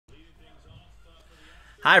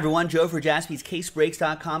Hi everyone, Joe for JASPY'S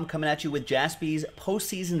coming at you with JASPY'S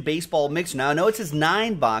postseason baseball mixer. Now I know it says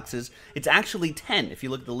 9 boxes, it's actually 10 if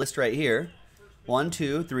you look at the list right here. 1,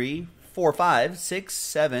 2, 3, 4, 5, 6,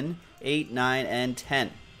 7, 8, 9, and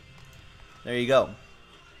 10. There you go.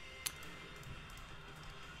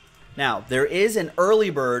 Now, there is an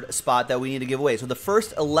early bird spot that we need to give away. So the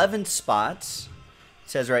first 11 spots,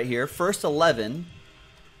 it says right here, first 11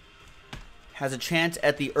 has a chance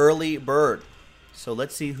at the early bird. So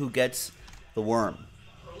let's see who gets the worm.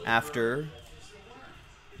 After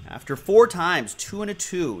 4 times, 2 and a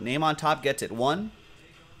 2, name on top gets it. 1,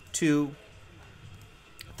 2,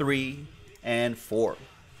 3, and 4.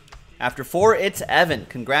 After 4, it's Evan.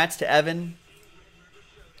 Congrats to Evan,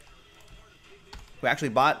 who actually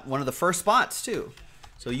bought one of the first spots too.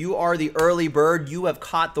 So you are the early bird. You have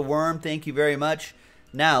caught the worm. Thank you very much.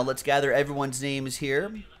 Now let's gather everyone's names here.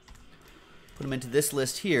 Put them into this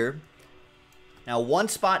list here. Now, 1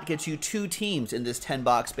 spot gets you 2 teams in this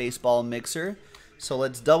 10-box baseball mixer. So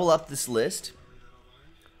let's double up this list.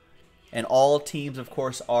 And all teams, of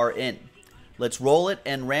course, are in. Let's roll it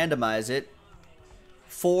and randomize it.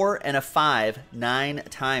 4 and a 5, 9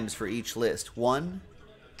 times for each list. 1,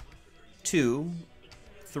 2,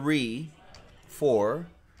 3, 4,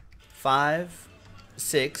 5,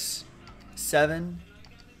 6, 7,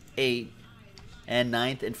 8, and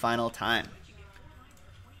 9th and final time.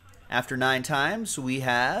 After 9 times, we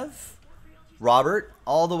have Robert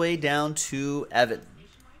all the way down to Evan.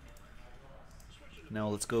 Now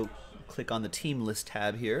let's go click on the team list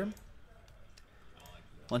tab here.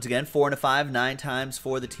 Once again, 4 and a 5, 9 times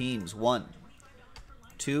for the teams. 1,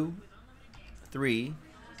 2, 3,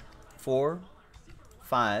 4,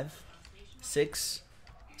 5, 6,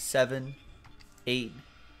 7, 8,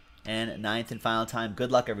 and 9th and final time.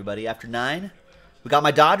 Good luck, everybody. After 9, we got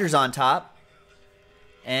my Dodgers on top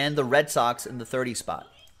and the Red Sox in the 30 spot.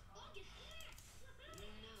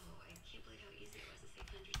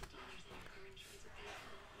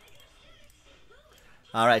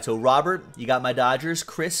 All right, so Robert, you got my Dodgers.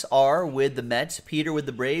 Chris R. with the Mets. Peter with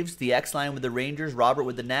the Braves. The X-Line with the Rangers. Robert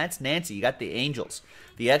with the Nats. Nancy, you got the Angels.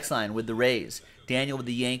 The X-Line with the Rays. Daniel with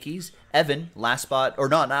the Yankees. Evan, last spot, or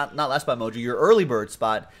not last spot mojo, your early bird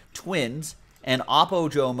spot, Twins. And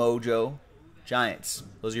Oppo Joe Mojo, Giants.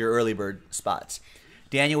 Those are your early bird spots.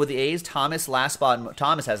 Daniel with the A's, Thomas has last spot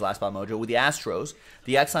mojo with the Astros.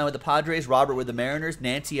 The X-Line with the Padres, Robert with the Mariners,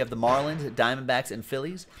 Nancy of the Marlins, Diamondbacks, and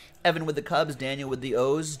Phillies. Evan with the Cubs, Daniel with the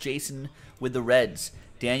O's, Jason with the Reds.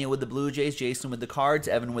 Daniel with the Blue Jays, Jason with the Cards,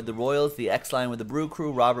 Evan with the Royals, the X-Line with the Brew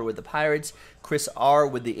Crew, Robert with the Pirates, Chris R.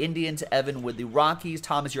 with the Indians, Evan with the Rockies,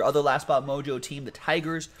 Thomas, your other last spot mojo team, the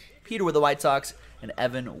Tigers, Peter with the White Sox, and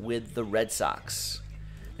Evan with the Red Sox.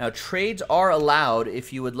 Now, trades are allowed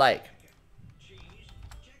if you would like.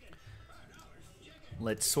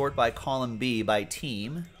 Let's sort by column B by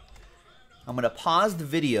team. I'm going to pause the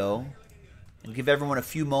video and give everyone a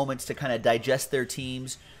few moments to kind of digest their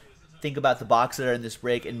teams, think about the boxes that are in this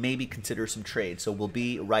break, and maybe consider some trades. So we'll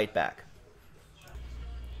be right back.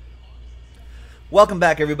 Welcome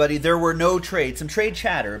back, everybody. There were no trades. Some trade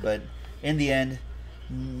chatter, but in the end,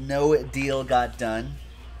 no deal got done.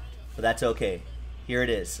 But that's okay. Here it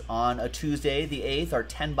is. On a Tuesday, the 8th, our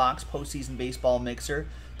 10-box postseason baseball mixer.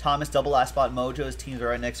 Thomas, double last spot mojo. His teams are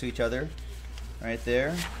right next to each other. Right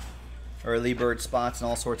there. Early bird spots and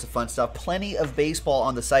all sorts of fun stuff. Plenty of baseball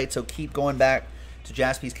on the site, so keep going back to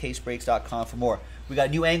JASPY'sCaseBreaks.com for more. We got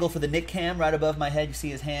a new angle for the Nick Cam right above my head. You see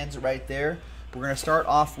his hands right there. We're going to start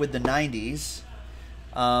off with the 90s.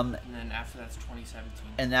 And then after that's 2017.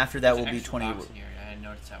 And after that will be 20. Here. I didn't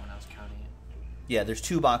notice that when I was counting it. Yeah, there's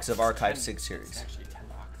 2 boxes of Archive 6 series. It's actually 10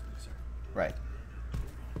 boxes, sir. Right.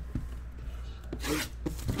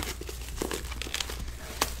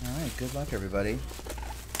 All right, good luck, everybody.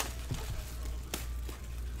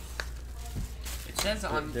 It says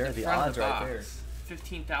on there are the the front odds of the right box, there.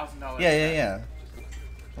 $15,000. Yeah.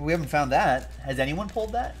 Well, we haven't found that. Has anyone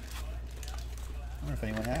pulled that? I wonder if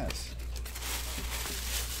anyone has.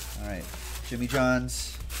 All right, Jimmy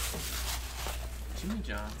John's. Jimmy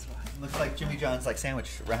John's. What? Looks like Jimmy John's like sandwich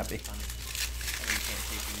wrapping. Oh, you can't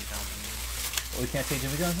say Jimmy John's anymore. Oh, we can't say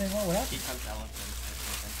Jimmy John's anymore? What happened? He hunts elephants or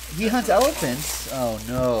something. He hunts elephants? Oh,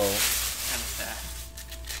 no. Kind of sad.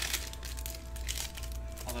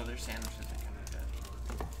 Although their sandwiches are kind of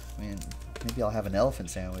good. I mean, maybe I'll have an elephant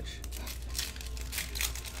sandwich.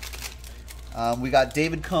 We got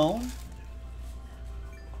David Cohn.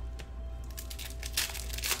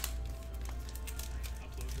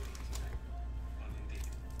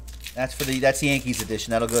 That's the Yankees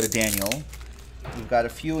edition. That'll go to Daniel. We've got a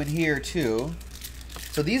few in here too.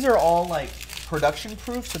 So these are all like production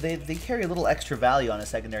proof, so they carry a little extra value on a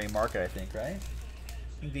secondary market, I think, right?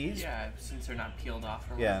 These? Yeah, since they're not peeled off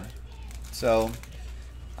or Yeah. whatever. So,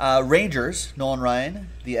 Rangers, Nolan Ryan,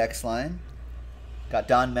 the X line. Got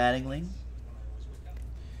Don Mattingly.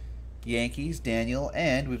 Yankees, Daniel,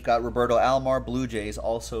 and we've got Roberto Alomar, Blue Jays,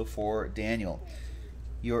 also for Daniel.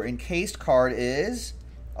 Your encased card is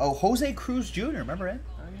Jose Cruz Jr. Remember it?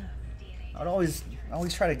 Oh yeah. I'd always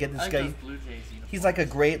try to get this I like guy. those Blue Jays uniforms. He's like a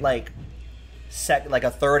great like a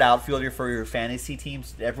third outfielder for your fantasy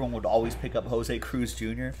teams. Everyone would always pick up Jose Cruz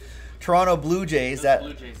Jr. Toronto Blue Jays. Those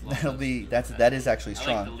Blue Jays That is actually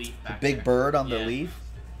strong. I like the leaf The back big there. bird on the Yeah. leaf.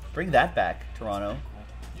 Bring that back, Toronto.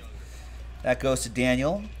 That goes to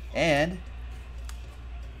Daniel. And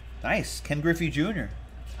nice, Ken Griffey Jr. Nice.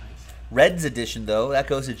 Reds edition, though, that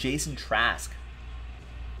goes to Jason Trask.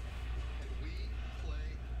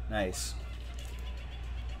 Nice.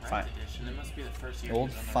 Ninth edition. It must be the first year. Old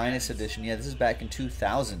he was on the finest Reds. edition. Yeah, this is back in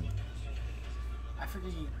 2000. I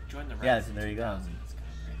forget he joined the Reds. Yeah, in there you go. 2000. That's kind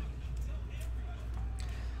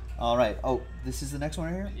of All right. Oh, this is the next one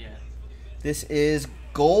right here? crazy. Yeah. This is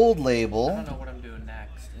Gold I Label. don't know what I'm doing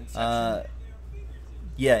next. Inception.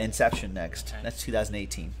 Yeah, Inception next. Okay. That's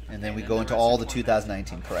 2018. And then Okay, we then go the into rest all are the going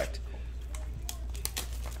 2019, back. correct.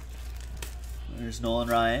 There's Nolan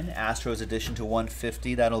Ryan, Astros edition to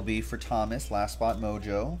 150. That'll be for Thomas. Last spot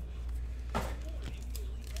Mojo.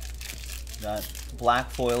 Got black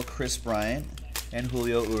foil Chris Bryant and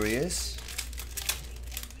Julio Urias.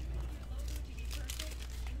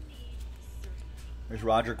 There's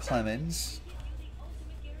Roger Clemens.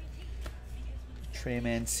 Trey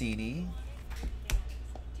Mancini.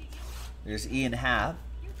 There's Ian Happ.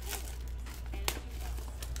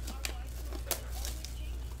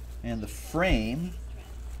 And the frame.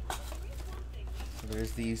 So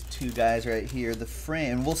there's these two guys right here. The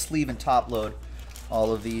frame. And we'll sleeve and top load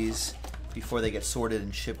all of these before they get sorted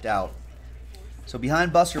and shipped out. So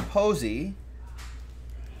behind Buster Posey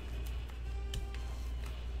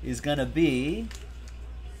is going to be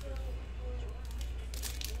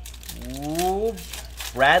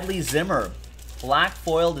Bradley Zimmer. Black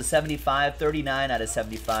foil to 75, 39 out of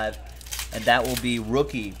 75. And that will be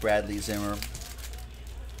rookie Bradley Zimmer.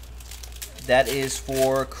 That is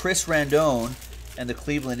for Chris Randone and the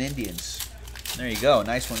Cleveland Indians. There you go.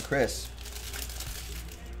 Nice one, Chris.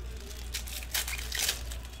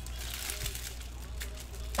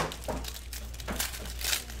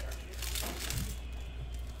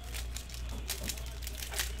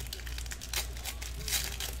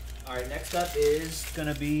 All right, next up is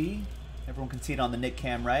going to be, everyone can see it on the Nick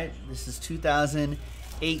Cam, right? This is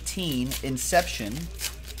 2018 Inception.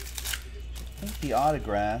 I think the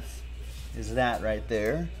autograph is that right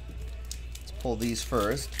there. Let's pull these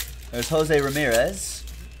first. There's Jose Ramirez.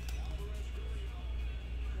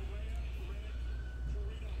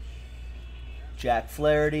 Jack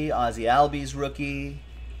Flaherty, Ozzie Albies rookie.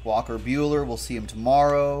 Walker Buehler, we'll see him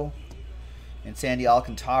tomorrow. And Sandy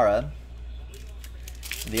Alcantara.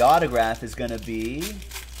 The autograph is going to be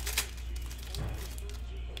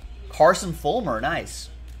Carson Fulmer. Nice.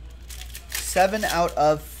 7 out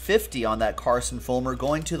of 50 on that Carson Fulmer,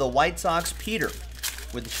 going to the White Sox. Peter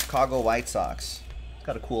with the Chicago White Sox.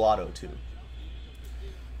 Got a cool auto too.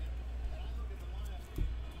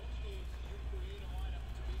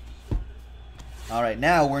 All right,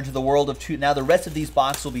 now we're into the world of now the rest of these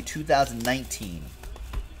boxes will be 2019.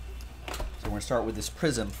 So we're going to start with this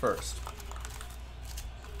Prism first.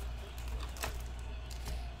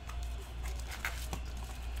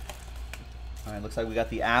 All right, looks like we got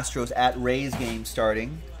the Astros at Rays game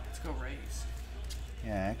starting. Let's go Rays.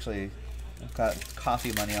 Yeah, actually, I've got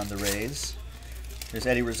coffee money on the Rays. There's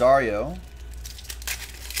Eddie Rosario.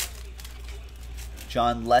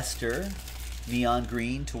 John Lester, neon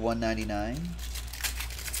green to 199.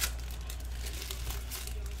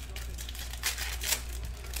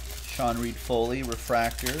 Sean Reed Foley,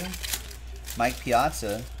 refractor. Mike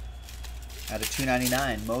Piazza at a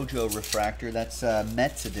 299. Mojo refractor. That's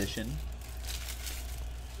Mets edition.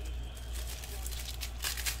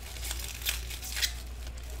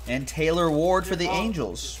 And Taylor Ward for the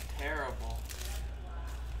Angels. Terrible.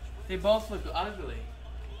 They both look ugly.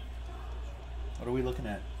 What are we looking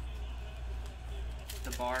at?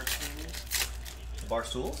 The bar painters? The bar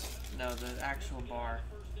stools? No, the actual bar.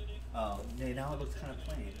 Oh, yeah, now it looks kind of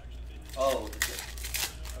plain. Oh,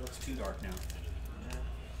 it looks too dark now.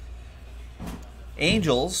 Yeah.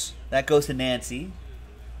 Angels, that goes to Nancy.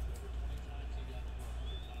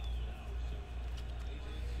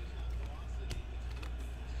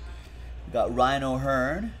 We got Ryan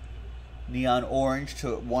O'Hearn, neon orange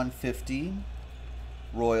to 150.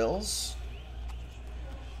 Royals.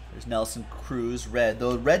 There's Nelson Cruz, red.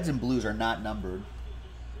 The reds and blues are not numbered.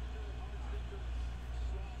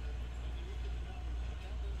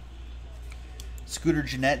 Scooter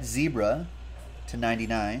Gennett, zebra to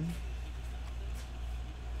 99.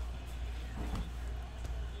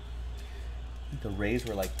 I think the Rays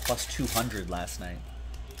were like plus 200 last night.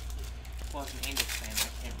 Well, as an Angels fan, I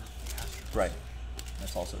can't root for the Astros. Right.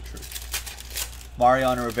 That's also true.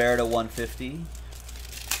 Mariano Rivera to 150.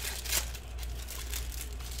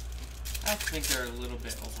 I think they're a little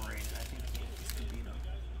bit overrated. I think the Yankees could beat them.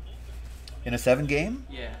 In a 7-game?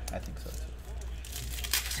 Yeah. I think so too.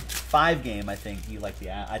 5-game, I think you like the.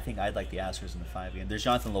 I think I'd like the Astros in the 5-game. There's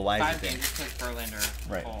Jonathan Loaiza. 5 games just because Verlander.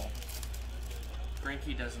 Right. Cole.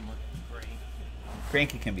 Greinke doesn't look great.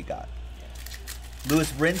 Greinke can be got. Yeah.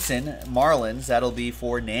 Lewis Brinson, Marlins. That'll be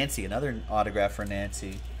for Nancy. Another autograph for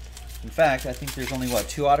Nancy. In fact, I think there's only what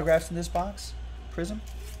 2 autographs in this box. Prism.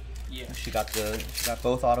 Yeah. She got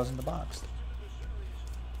both autos in the box.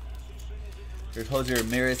 There's Jose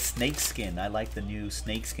Ramirez snakeskin. I like the new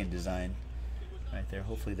snakeskin design right there.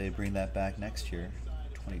 Hopefully they bring that back next year.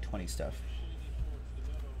 2020 stuff.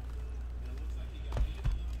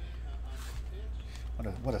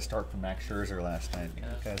 What a start from Max Scherzer last night. Yeah,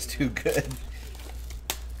 That guy's too good.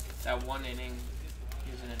 That 1 inning,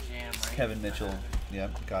 he was in a jam, right? Kevin Mitchell.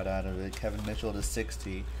 Yep, got out of it. Kevin Mitchell to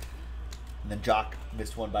 60. And then Jock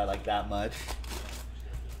missed one by like that much.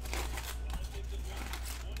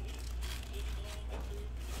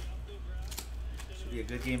 Should be a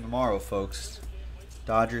good game tomorrow, folks.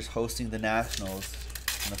 Dodgers hosting the Nationals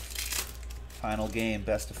in the final game,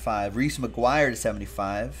 best of 5. Reese McGuire to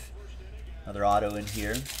 75. Another auto in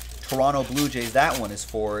here. Toronto Blue Jays, that one is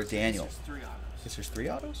for Daniel. There's 3 autos. Guess there's 3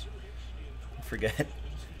 autos? I forget.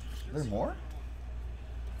 Are there more?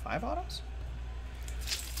 5 autos?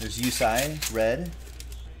 There's Usai, red.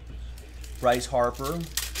 Bryce Harper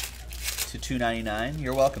to 299.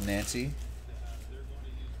 You're welcome, Nancy.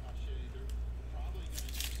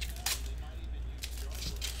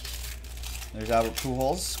 There's Albert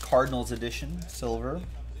Pujols, Cardinals edition, silver.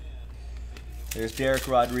 There's Derek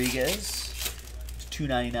Rodriguez,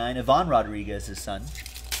 299. Ivan Rodriguez, his son.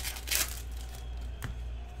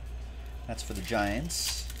 That's for the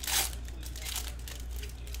Giants.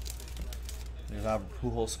 There's Albert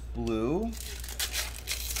Pujols blue.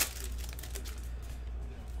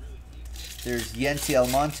 There's Yency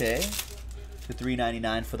Almonte to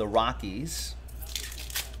 399 for the Rockies.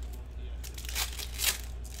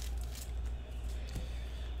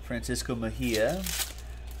 Francisco Mejia.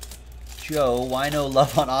 Joe, why no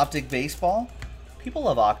love on Optic Baseball? People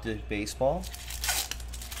love Optic Baseball.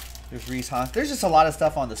 There's Reese Hawk. There's just a lot of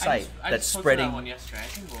stuff on the site I that's just posted spreading. that one yesterday. I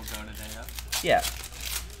think we'll go today, huh? Yeah.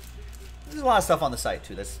 There's a lot of stuff on the site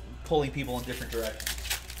too that's pulling people in different directions.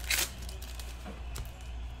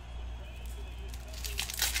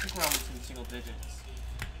 I think we're almost in single digits.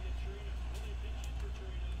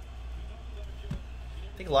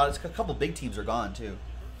 I think a couple big teams are gone too.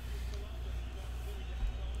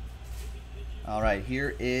 All right,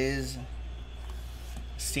 here is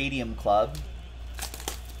Stadium Club.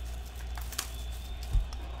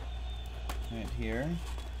 Right here.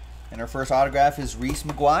 And our first autograph is Reese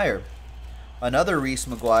McGuire. Another Reese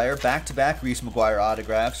McGuire, back-to-back Reese McGuire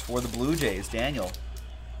autographs for the Blue Jays. Daniel,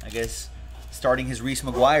 I guess, starting his Reese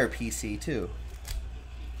McGuire PC too.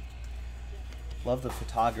 Love the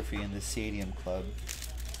photography in this Stadium Club.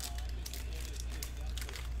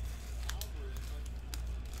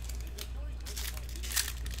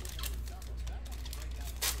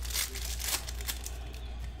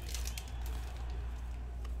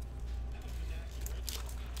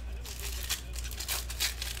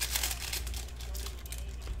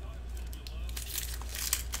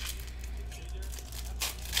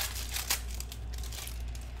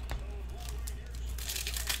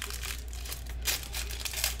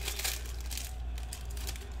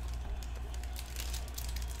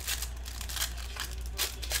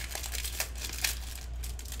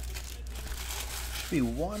 Be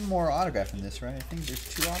one more autograph in this, right? I think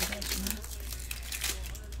there's 2 autographs in this.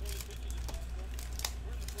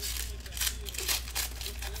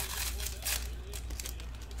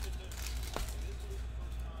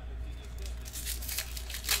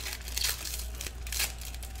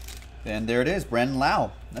 And there it is, Brandon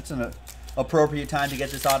Lau. That's an appropriate time to get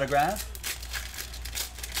this autograph.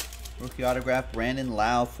 Rookie autograph, Brandon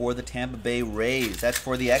Lau for the Tampa Bay Rays. That's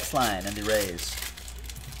for the X-Line and the Rays.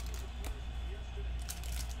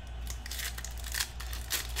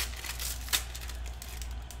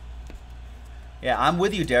 Yeah, I'm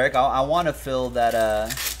with you, Derek. I want to fill that.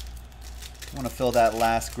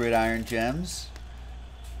 Last Gridiron Gems.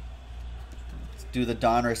 do the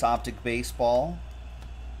Donruss Optic Baseball.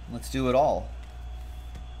 Let's do it all.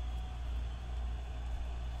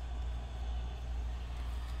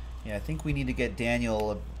 Yeah, I think we need to get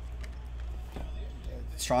Daniel a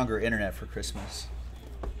stronger internet for Christmas.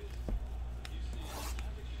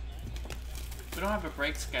 We don't have a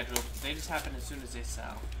break schedule. They just happen as soon as they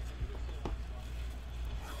sell.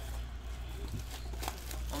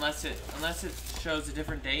 Unless it shows a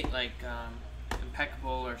different date, like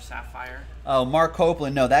Impeccable or Sapphire. Oh, Mark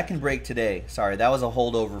Copeland. No, that can break today. Sorry, that was a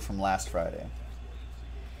holdover from last Friday.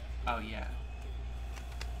 Oh, yeah.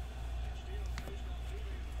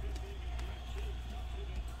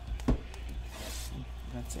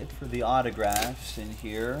 That's it for the autographs in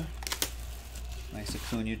here. Nice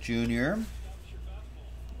Acuna Jr.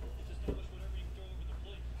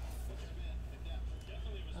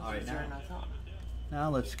 All right, now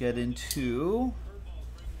let's get into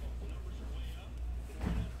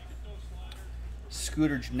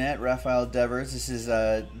Scooter Jeanette, Rafael Devers. This is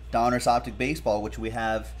Donruss Optic Baseball, which we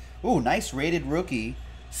have. Ooh, nice rated rookie,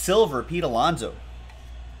 silver, Pete Alonso.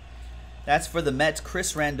 That's for the Mets,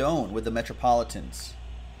 Chris Randone with the Metropolitans.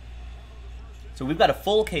 So we've got a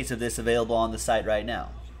full case of this available on the site right now.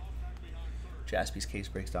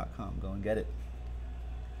 JASPY'SCaseBreaks.com. Go and get it.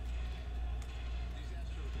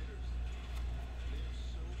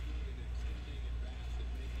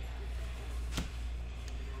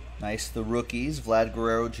 Nice, the rookies, Vlad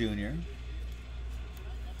Guerrero Jr.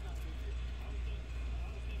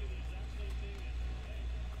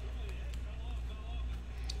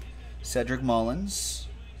 Cedric Mullins.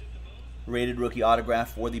 Rated rookie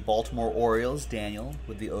autograph for the Baltimore Orioles, Daniel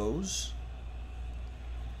with the O's.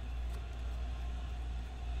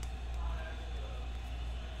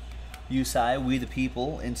 Usai, We the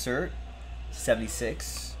People, insert,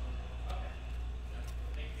 76.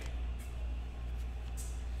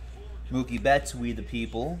 Mookie Betts, We the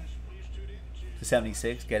People, to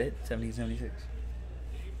 76. Get it? 76.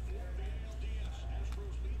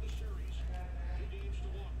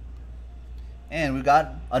 And we've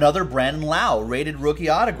got another Brandon Lau, rated rookie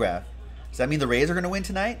autograph. Does that mean the Rays are going to win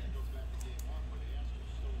tonight?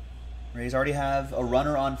 Rays already have a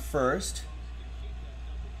runner on first.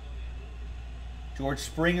 George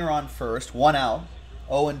Springer on first, 1 out.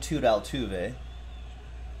 0-2 to Altuve.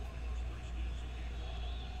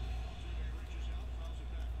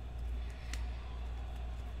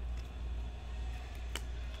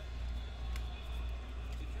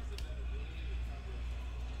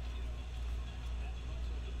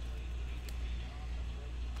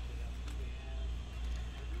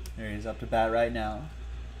 There he is up to bat right now.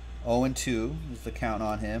 0-2 is the count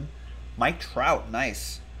on him. Mike Trout,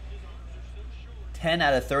 nice. 10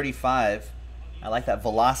 out of 35. I like that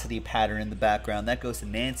velocity pattern in the background. That goes to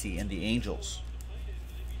Nancy and the Angels.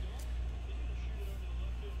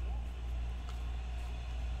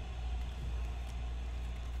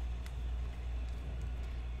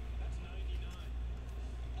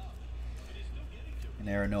 And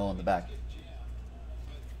Aaron Nola in the back.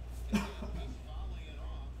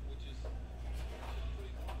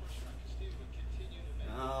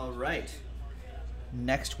 All right.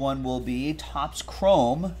 Next one will be Topps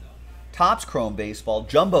Chrome Baseball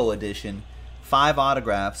Jumbo Edition. 5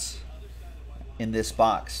 autographs in this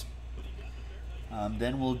box.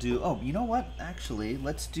 Then we'll do, oh, you know what? Actually,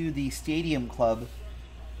 let's do the Stadium Club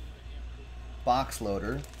box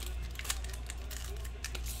loader.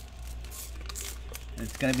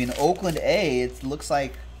 It's going to be an Oakland A. It looks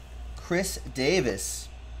like Chris Davis.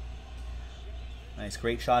 Nice,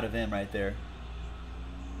 great shot of him right there.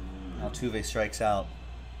 Altuve strikes out.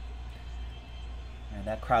 And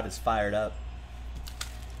that crowd is fired up.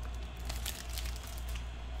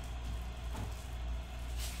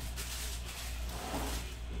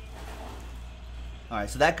 All right,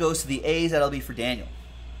 so that goes to the A's. That'll be for Daniel.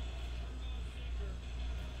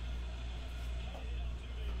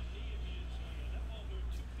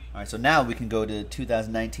 All right, so now we can go to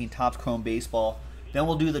 2019 Topps Chrome Baseball. Then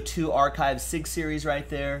we'll do the 2 Archive SIG series right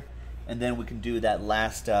there. And then we can do that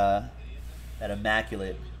last, that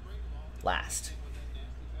immaculate last.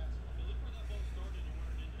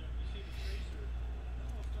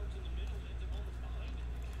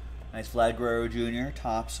 Nice Vlad Guerrero Jr.,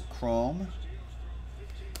 Topps Chrome.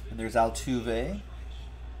 And there's Altuve.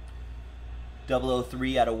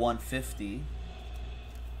 003 out of 150.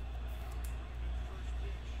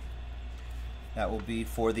 That will be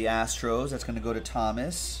for the Astros. That's going to go to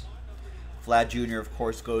Thomas. Vlad Jr., of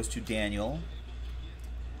course, goes to Daniel.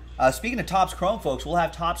 Speaking of Topps Chrome, folks, we'll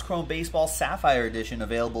have Topps Chrome Baseball Sapphire Edition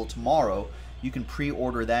available tomorrow. You can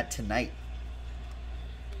pre-order that tonight.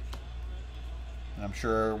 And I'm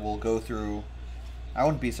sure we'll go through I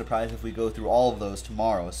wouldn't be surprised if we go through all of those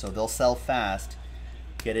tomorrow, so they'll sell fast.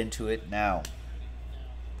 Get into it now.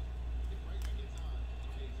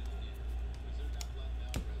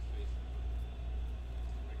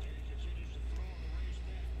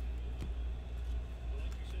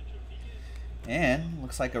 And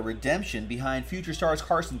looks like a redemption behind Future Stars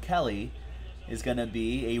Carson Kelly is going to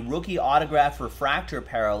be a rookie autograph refractor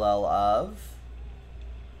parallel of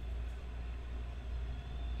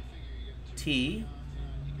T.O.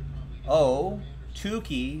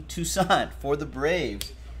 Tukey Toussaint for the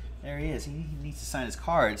Braves. There he is. He needs to sign his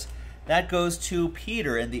cards. That goes to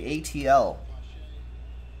Peter in the ATL.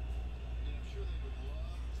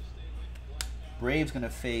 Braves going to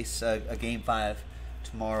face a Game 5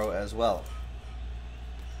 tomorrow as well.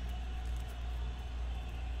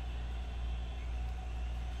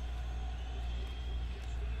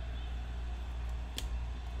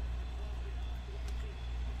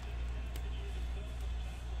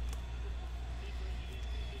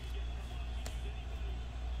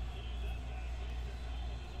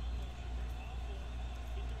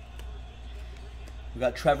 We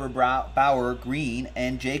got Trevor Bauer, green,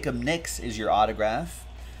 and Jacob Nix is your autograph.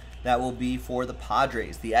 That will be for the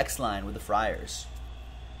Padres, the X line with the Friars.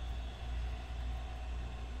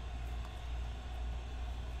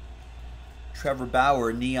 Trevor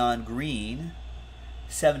Bauer, neon green,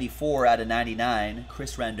 74 out of 99,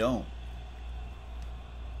 Chris Rendon.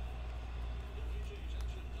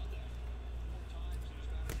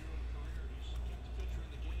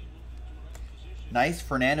 Nice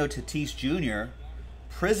Fernando Tatis Jr.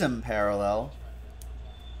 Prism parallel.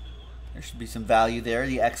 There should be some value there.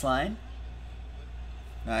 The X line.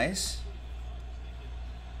 Nice.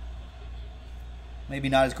 Maybe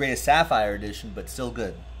not as great as Sapphire Edition, but still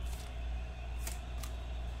good.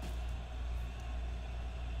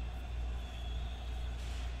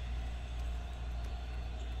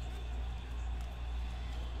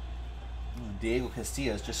 Diego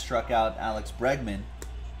Castillo's just struck out Alex Bregman.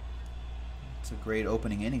 It's a great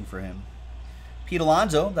opening inning for him. Pete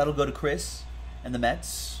Alonso, that'll go to Chris and the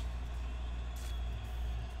Mets.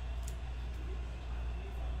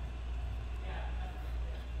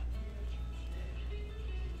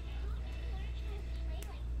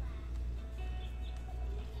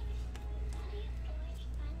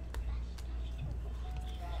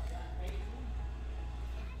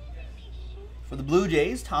 For the Blue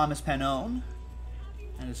Jays, Thomas Pannone.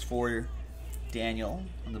 And it's for Daniel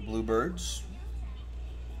on the Bluebirds.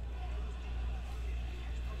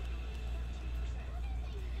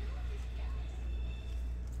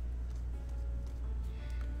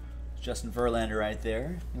 Justin Verlander right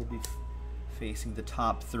there. He'll be facing the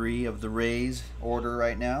top three of the Rays order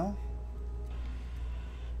right now.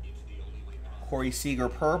 Corey Seager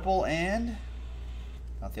purple, and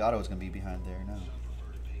not the auto is going to be behind there, no.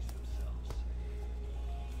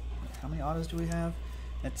 How many autos do we have?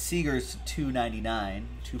 That's Seager's 299,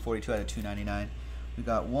 242 out of 299. We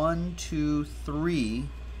got 1, 2, 3.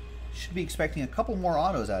 Should be expecting a couple more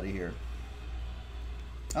autos out of here.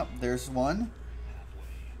 Oh, there's one.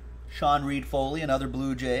 Sean Reed Foley, another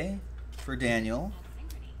Blue Jay for Daniel.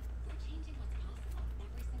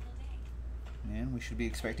 And we should be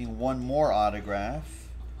expecting one more autograph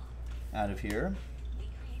out of here.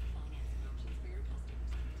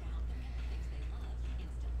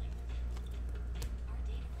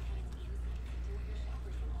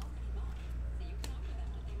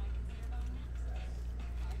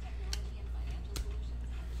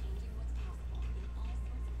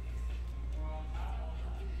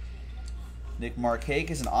 Nick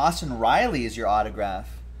Markakis and Austin Riley is your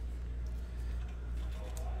autograph.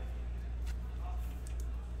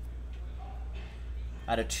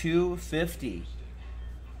 Out of 250.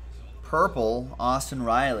 Purple, Austin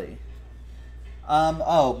Riley.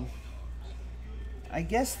 Oh. I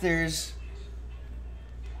guess there's...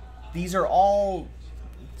 These are all...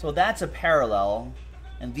 So that's a parallel,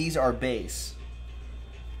 and these are base.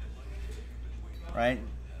 Right?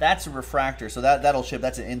 That's a refractor, so that'll ship.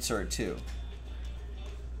 That's an insert too.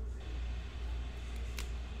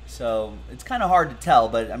 So it's kind of hard to tell,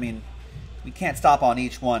 but I mean, we can't stop on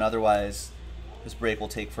each one, otherwise this break will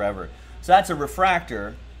take forever. So that's a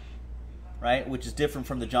refractor, right, which is different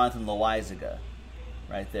from the Jonathan Loaizaga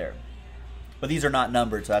right there. But these are not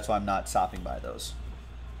numbered, so that's why I'm not stopping by those.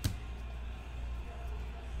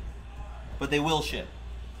 But they will ship.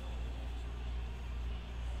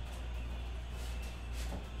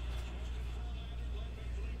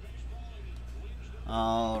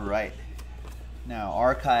 All right. Now,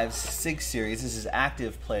 Archives 6 Series. This is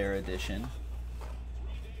Active Player Edition.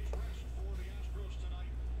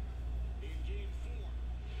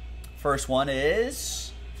 First one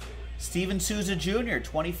is Steven Souza Jr.,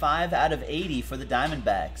 25 out of 80 for the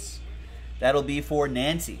Diamondbacks. That'll be for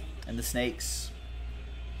Nancy and the Snakes.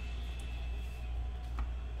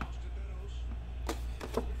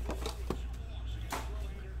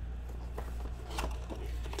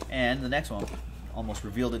 And the next one, almost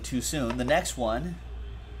revealed it too soon. The next one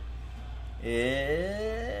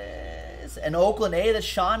is an Oakland A, that's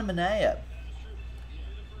Sean Manaea.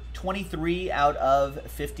 23 out of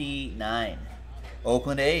 59.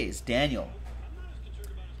 Oakland A's, Daniel.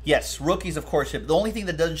 Yes, rookies, of course, ship. The only thing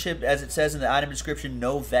that doesn't ship, as it says in the item description,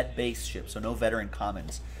 no vet base ship, so no veteran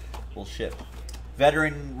commons will ship.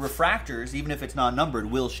 Veteran refractors, even if it's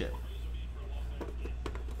non-numbered, will ship.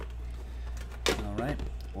 All right.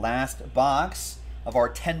 Last box of our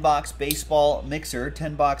 10-box baseball mixer,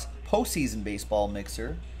 10-box postseason baseball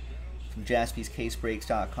mixer from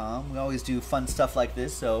JASPY'S.com. We always do fun stuff like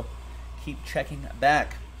this, so keep checking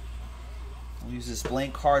back. We'll use this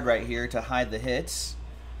blank card right here to hide the hits.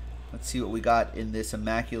 Let's see what we got in this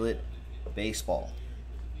immaculate baseball.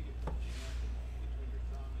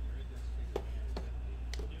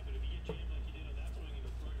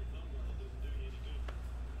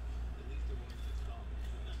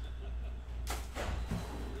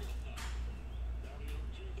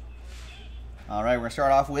 All right, we're going to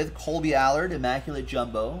start off with Colby Allard, Immaculate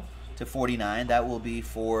Jumbo to 49. That will be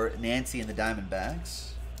for Nancy and the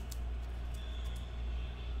Diamondbacks.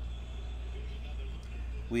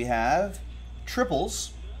 We have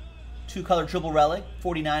triples, two-color triple relic,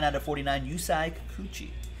 49 out of 49, Yusei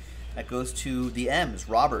Kikuchi. That goes to the M's,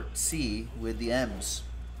 Robert C. with the M's.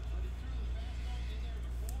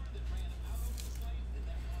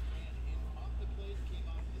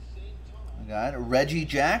 We got Reggie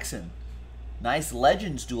Jackson. Nice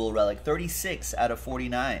Legends dual relic, 36 out of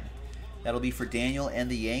 49. That'll be for Daniel and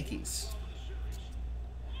the Yankees.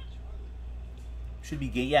 Should be,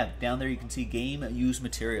 yeah, down there you can see game used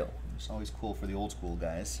material. It's always cool for the old school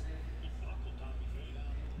guys.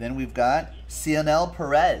 Then we've got Cionel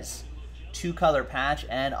Perez, two-color patch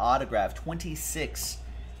and autograph, 26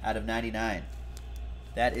 out of 99.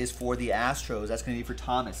 That is for the Astros. That's going to be for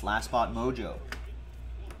Thomas, Last Spot Mojo.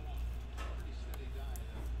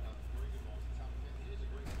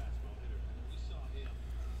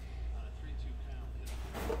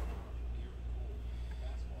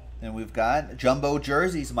 Then we've got Jumbo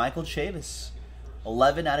Jerseys, Michael Chavis.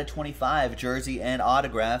 11 out of 25, jersey and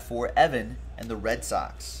autograph for Evan and the Red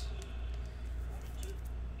Sox.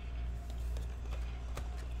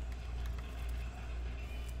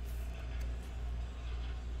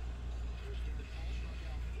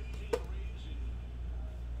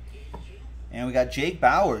 And we got Jake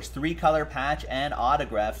Bowers, three-color patch and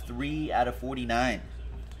autograph, 3 out of 49.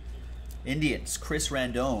 Indians, Chris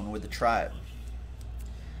Randone with the Tribe.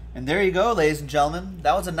 And there you go, ladies and gentlemen.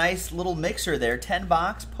 That was a nice little mixer there.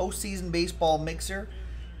 10-box postseason baseball mixer.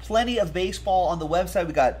 Plenty of baseball on the website.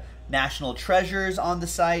 We got National Treasures on the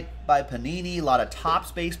site by Panini. A lot of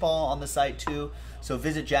Topps baseball on the site too. So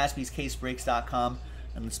visit JASPY'S.com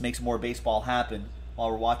and let's make some more baseball happen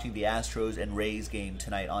while we're watching the Astros and Rays game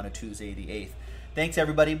tonight on a Tuesday the 8th. Thanks,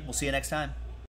 everybody. We'll see you next time.